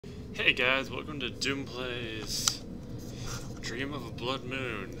Hey guys, welcome to Doom Plays Dream of a Blood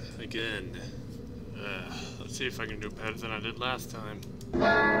Moon again. Let's see if I can do better than I did last time.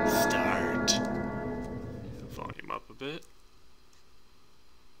 Start. Volume up a bit.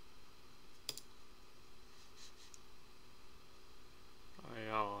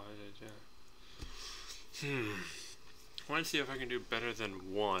 I want to see if I can do better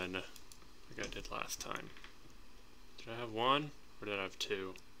than one, like I did last time. Did I have one, or did I have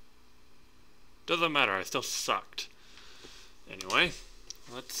two? Doesn't matter, I still sucked. Anyway,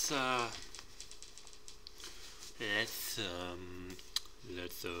 let's try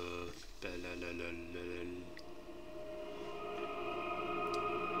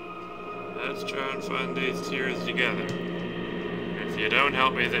and find these tears together. If you don't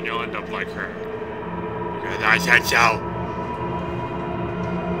help me, then you'll end up like her. Because I said so!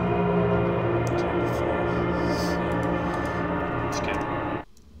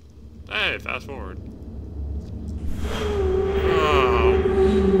 Hey, fast forward.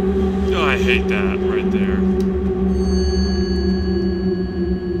 Oh, I hate that right there.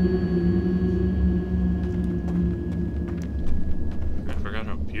 I forgot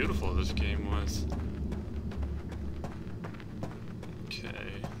how beautiful this game was.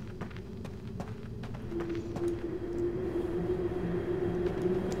 Okay.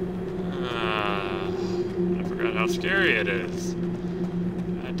 I forgot how scary it is.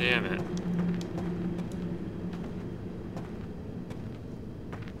 God damn it.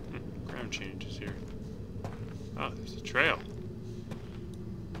 Ground changes here. Oh, there's a trail.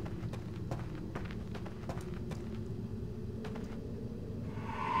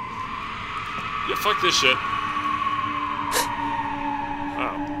 Yeah, fuck this shit.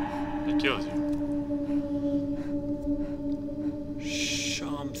 Oh, that kills you.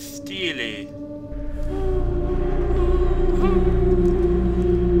 Sham Steely.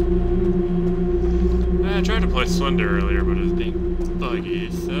 I tried to play Slender earlier, but it was being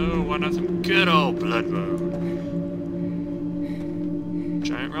buggy, so why not some good old Blood Moon?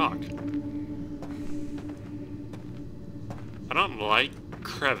 Giant rock. I don't like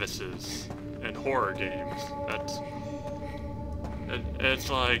crevices in horror games. It's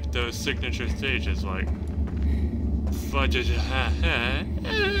like those signature stages, like it's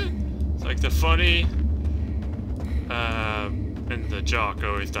like the funny and the jock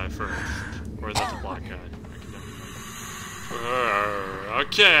always die first. Or is that the black guy?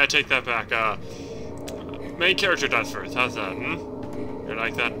 Okay, I take that back. Main character dies first. How's that, You're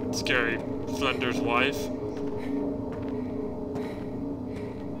like that scary Slender's wife?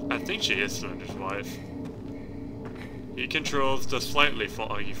 I think she is Slender's wife. He controls the slightly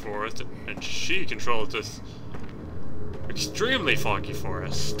foggy forest, and she controls this extremely foggy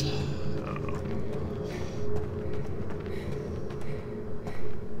forest.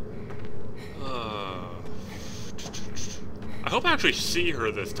 I hope I actually see her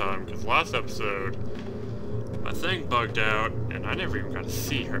this time, because last episode, my thing bugged out, and I never even got to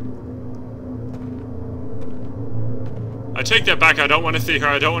see her. I take that back, I don't want to see her,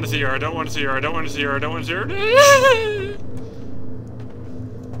 I don't want to see her, I don't want to see her, I don't want to see her, I don't want to see her.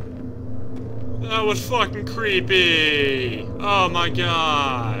 That was fucking creepy! Oh my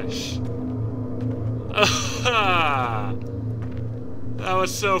gosh! That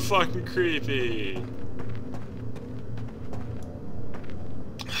was so fucking creepy!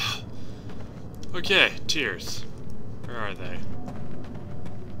 Okay, tears. Where are they?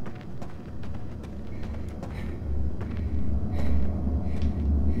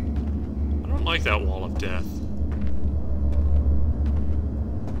 I don't like that wall of death.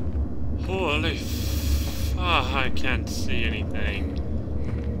 Holy I can't see anything.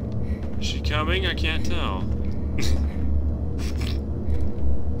 Is she coming? I can't tell.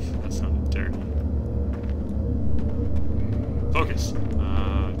 That sounded dirty. Focus.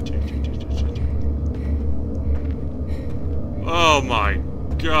 Oh my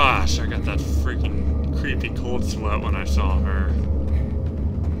gosh, I got that freaking creepy cold sweat when I saw her.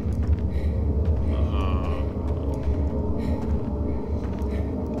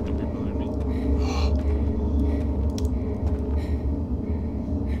 Don't be behind me.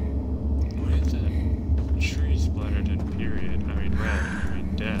 What is that? Tree splattered in period. I mean red. I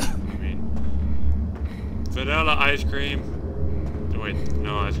mean death. I mean vanilla ice cream. Oh, wait,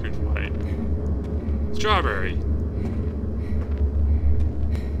 no, ice cream's white. Strawberry.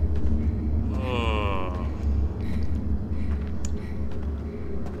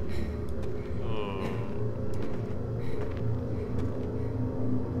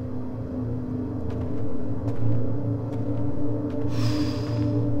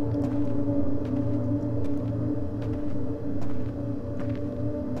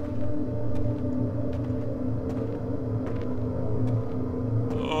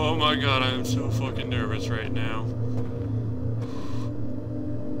 my god, I am so fucking nervous right now.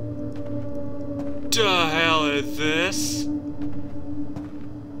 The hell is this?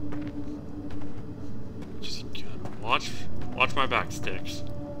 Just watch my back, Sticks.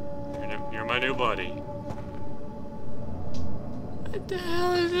 You're my new buddy. What the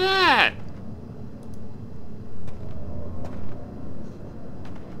hell is that?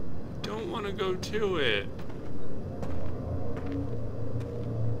 Don't want to go to it.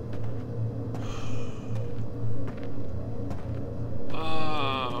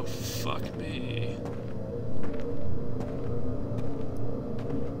 Oh, fuck me.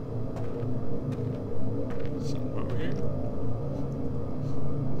 Something over here?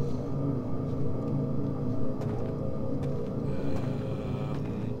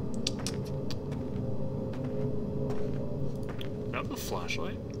 Grab a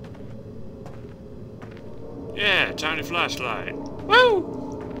flashlight. Yeah, tiny flashlight. Woo!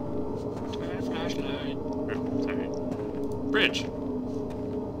 Tiny flashlight. Oh, sorry. Bridge. I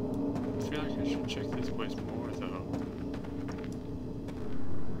feel like I should check this place more, though.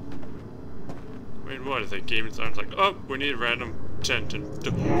 I mean, what is it? Game sounds like, oh, we need random tent and.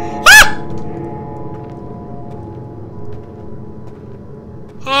 Ah!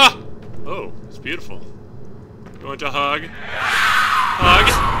 Ah! Oh, it's beautiful. You want a hug? Hug?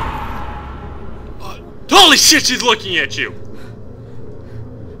 Holy shit, she's looking at you!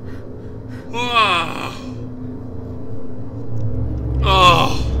 Oh.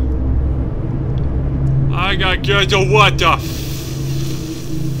 Oh. I got good to what the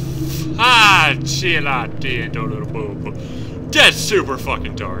ah, chill out, dear little boo. That's super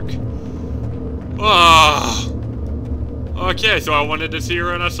fucking dark. Oh. Okay, so I wanted to see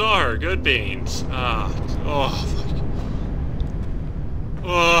her and I saw her. Good beans. Oh, fuck.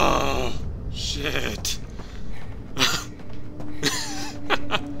 Oh, shit.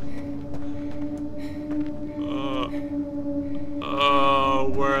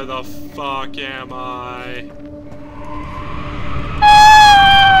 Where the fuck am I?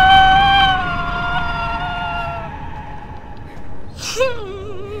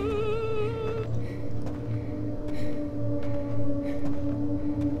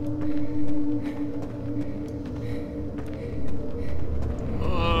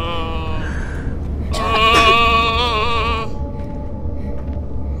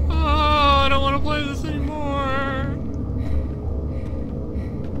 I don't want to play this anymore.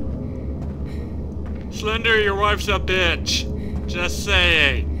 Slender, your wife's a bitch. Just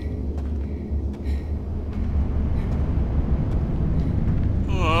saying.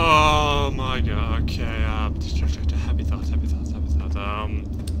 Oh my god, okay, happy thoughts.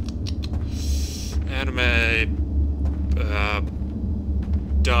 Anime,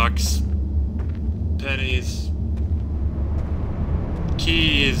 ducks, pennies,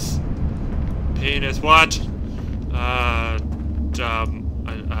 keys, penis, what? Oh,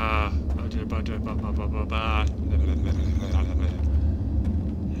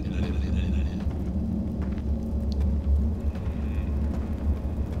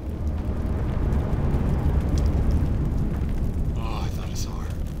 I thought I saw her.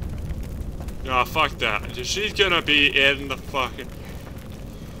 No, fuck that. She's gonna be in the fucking...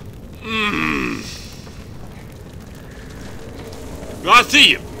 I see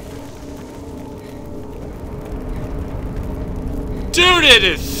you! Dude, it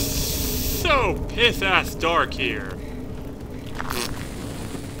is so piss-ass dark here.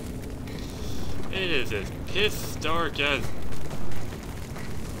 It is as piss-dark as...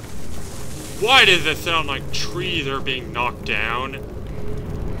 Why does it sound like trees are being knocked down?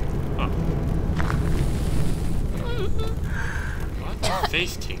 Oh. What?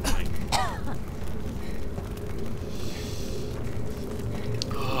 Face tingling.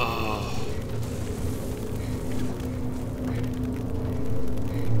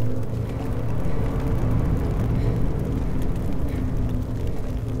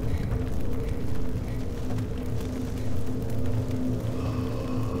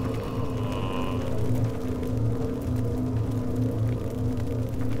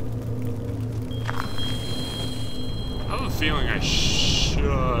 Feeling I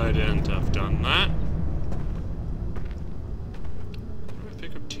shouldn't have done that. How do I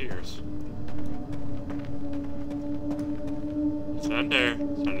pick up tears?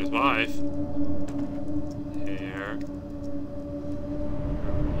 Sender's wife. Here.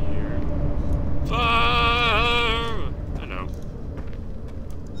 Fire! Hello.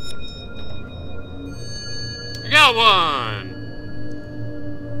 I got one!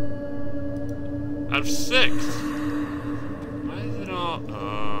 Out of 6.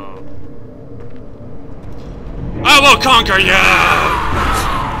 I will conquer you!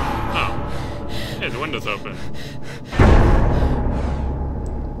 Hey, the window's open.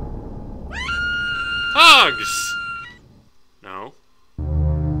 Hugs! No.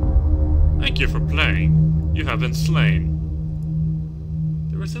 Thank you for playing. You have been slain.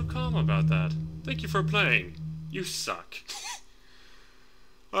 They were so calm about that. Thank you for playing. You suck.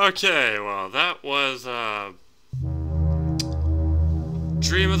 Okay, well, that was,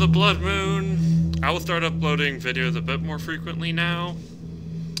 Dream of the Blood Moon. I will start uploading videos a bit more frequently now.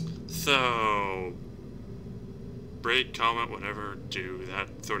 So, rate, comment, whatever, do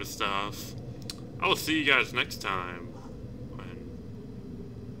that sort of stuff. I will see you guys next time. When,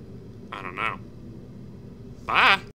 I don't know. Bye!